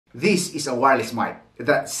This is a wireless mic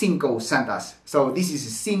that Synco sent us. So this is a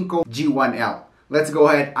Synco G1L. Let's go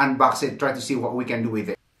ahead, unbox it, try to see what we can do with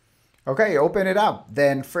it. Okay, open it up.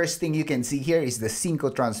 Then first thing you can see here is the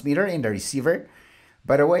Synco transmitter in the receiver.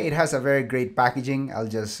 By the way, it has a very great packaging. I'll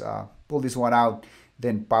just pull this one out,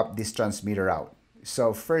 then pop this transmitter out.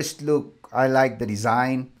 So first look, I like the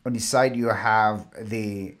design. On the side you have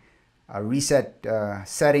the reset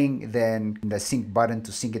setting, then the sync button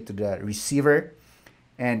to sync it to the receiver.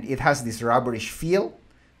 And it has this rubberish feel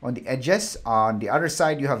on the edges. On the other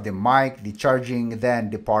side, you have the mic, the charging,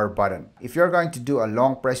 then the power button. If you're going to do a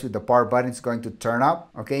long press with the power button, it's going to turn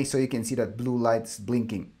up. Okay, so you can see that blue lights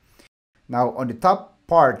blinking. Now on the top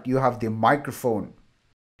part, you have the microphone.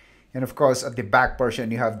 And of course, at the back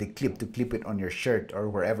portion, you have the clip to clip it on your shirt or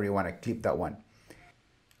wherever you want to clip that one.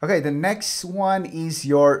 Okay, the next one is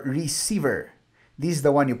your receiver. This is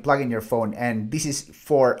the one you plug in your phone, and this is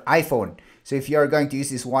for iPhone. So if you are going to use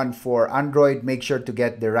this one for Android, make sure to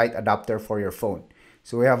get the right adapter for your phone.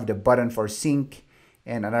 So we have the button for sync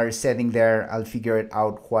and another setting there. I'll figure it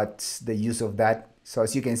out what's the use of that. So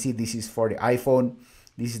as you can see, this is for the iPhone.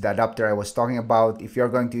 This is the adapter I was talking about. If you're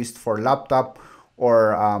going to use it for laptop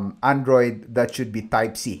or Android, that should be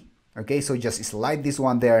Type-C. Okay, so just slide this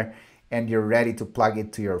one there and you're ready to plug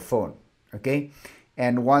it to your phone. Okay,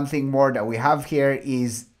 and one thing more that we have here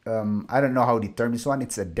is, I don't know how to term this one.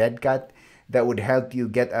 It's a dead cat that would help you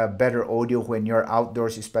get a better audio when you're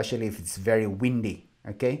outdoors, especially if it's very windy.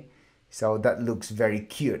 Okay, so that looks very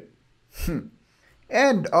cute.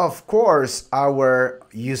 And of course, our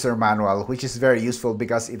user manual, which is very useful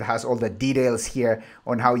because it has all the details here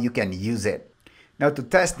on how you can use it. Now to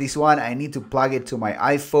test this one, I need to plug it to my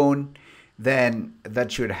iPhone. Then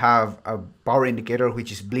that should have a power indicator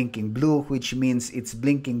which is blinking blue, which means it's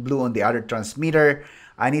blinking blue on the other transmitter.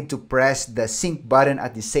 I need to press the sync button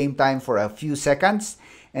at the same time for a few seconds,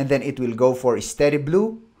 and then it will go for steady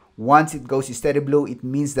blue. Once it goes steady blue, it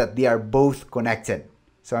means that they are both connected.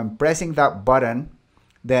 So I'm pressing that button,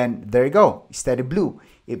 then there you go, steady blue.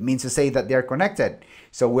 It means to say that they are connected.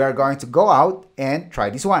 So we are going to go out and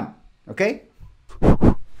try this one, okay?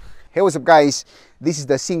 Hey, what's up guys? This is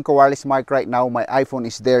the Synco wireless mic right now. My iPhone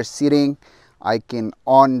is there sitting. I can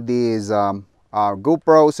on this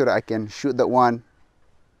GoPro so that I can shoot that one.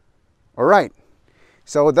 All right,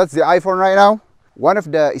 so that's the iPhone right now. One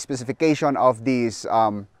of the specification of this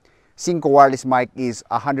Synco wireless mic is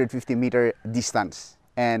 150-meter distance.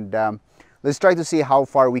 And let's try to see how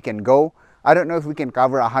far we can go. I don't know if we can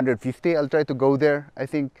cover 150. I'll try to go there. I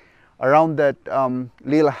think around that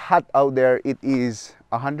little hut out there, it is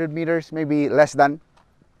 100 meters, maybe less than.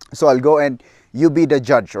 So I'll go and you be the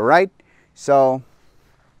judge, all right? So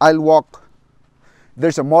I'll walk.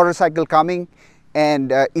 There's a motorcycle coming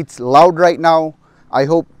and it's loud right now. I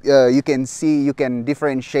hope you can see, you can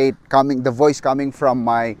differentiate the voice coming from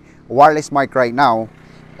my wireless mic right now.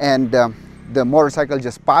 And the motorcycle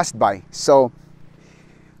just passed by. So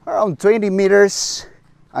around 20 meters,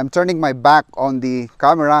 I'm turning my back on the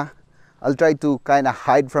camera. I'll try to kind of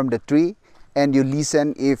hide from the tree and you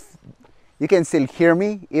listen if you can still hear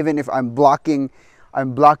me, even if I'm blocking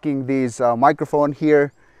this microphone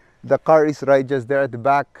here. The car is right just there at the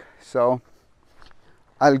back. So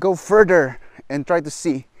I'll go further and try to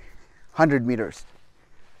see 100 meters.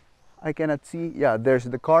 I cannot see. Yeah, there's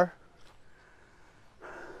the car.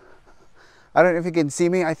 I don't know if you can see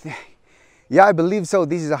me. Yeah, I believe so.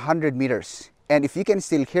 This is 100 meters. And if you can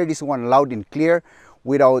still hear this one loud and clear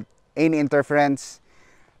without any interference,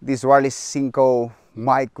 this wireless Synco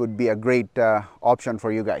mic could be a great option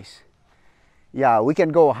for you guys. Yeah, we can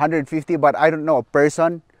go 150, but I don't know a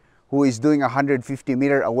person who is doing 150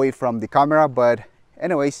 meter away from the camera. But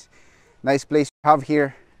anyways, nice place to have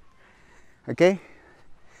here. Okay,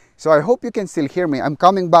 so I hope you can still hear me. I'm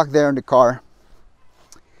coming back there in the car.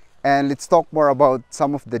 And let's talk more about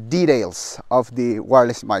some of the details of the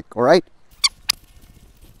wireless mic, all right?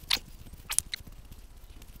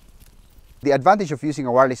 The advantage of using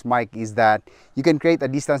a wireless mic is that you can create a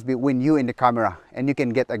distance between you and the camera and you can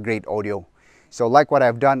get a great audio. So like what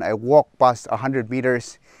I've done, I walked past 100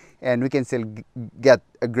 meters and we can still get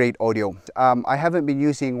a great audio. I haven't been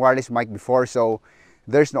using wireless mic before, so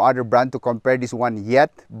there's no other brand to compare this one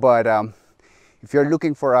yet. But if you're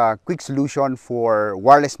looking for a quick solution for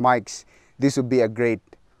wireless mics, this would be a great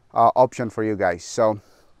option for you guys. So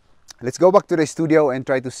let's go back to the studio and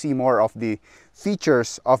try to see more of the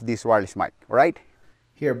features of this wireless mic, all right?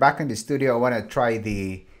 Here, back in the studio, I want to try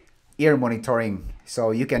the ear monitoring.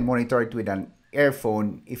 So you can monitor it with an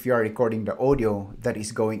earphone if you are recording the audio that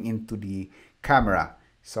is going into the camera.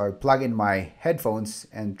 So I plug in my headphones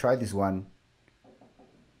and try this one.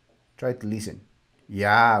 Try to listen.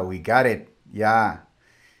 Yeah, we got it. Yeah.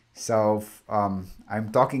 So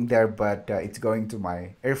I'm talking there, but it's going to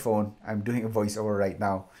my earphone. I'm doing a voiceover right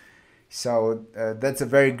now. So that's a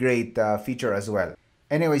very great feature as well.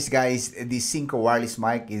 Anyways, guys, the Synco wireless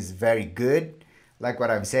mic is very good. Like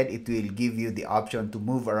what I've said, it will give you the option to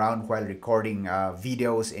move around while recording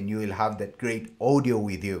videos, and you will have that great audio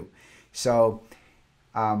with you. So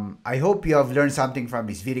I hope you have learned something from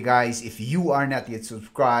this video, guys. If you are not yet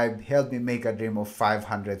subscribed, help me make a dream of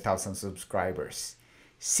 500,000 subscribers.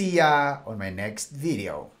 See ya on my next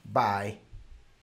video. Bye.